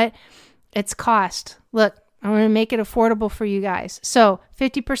you know what? It's cost. Look, I want to make it affordable for you guys. So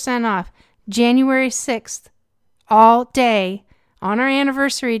 50% off, January 6th, all day on our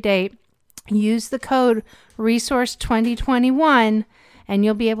anniversary date. Use the code RESOURCE2021 and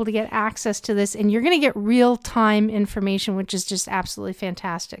you'll be able to get access to this, and you're going to get real-time information, which is just absolutely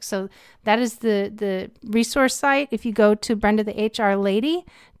fantastic. So that is the resource site. If you go to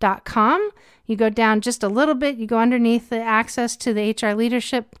BrendaTheHRLady.com, you go down just a little bit, you go underneath the access to the HR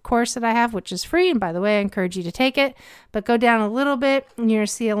leadership course that I have, which is free. And by the way, I encourage you to take it, but go down a little bit and you're going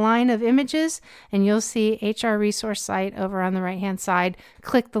to see a line of images, and you'll see HR resource site over on the right-hand side.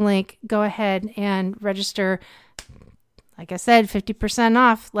 Click the link, go ahead and register. Like I said, 50%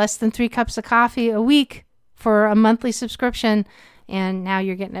 off, less than 3 cups of coffee a week for a monthly subscription. And now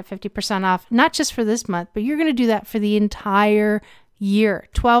you're getting it 50% off, not just for this month, but you're going to do that for the entire year,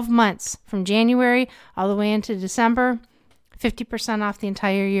 12 months from January all the way into December, 50% off the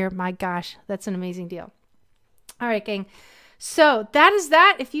entire year. My gosh, that's an amazing deal. All right, gang. So that is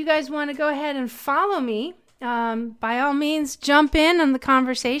that. If you guys want to go ahead and follow me, by all means, jump in on the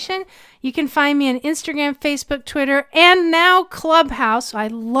conversation. You can find me on Instagram, Facebook, Twitter, and now Clubhouse. I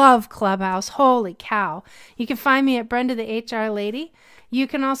love Clubhouse. Holy cow. You can find me at Brenda the HR Lady. You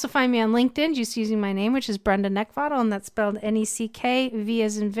can also find me on LinkedIn just using my name, which is Brenda Neckvatal, and that's spelled Neckval, V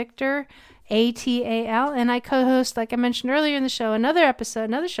as in Victor, ATAL. And I co-host, like I mentioned earlier in the show, another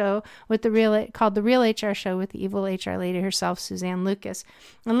show with called The Real HR Show with the evil HR lady herself, Suzanne Lucas.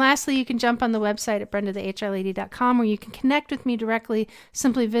 And lastly, you can jump on the website at BrendaTheHRLady.com, where you can connect with me directly.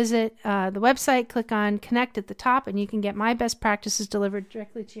 Simply visit the website, click on Connect at the top, and you can get my best practices delivered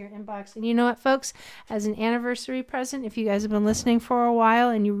directly to your inbox. And you know what, folks? As an anniversary present, if you guys have been listening for a while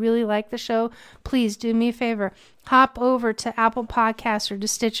and you really like the show, please do me a favor. Hop over to Apple Podcasts or to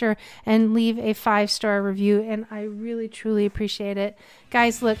Stitcher and leave a 5-star review, and I really, truly appreciate it.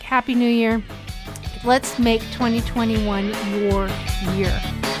 Guys, look, Happy New Year. Let's make 2021 your year.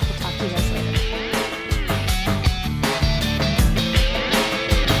 We'll talk to you guys later.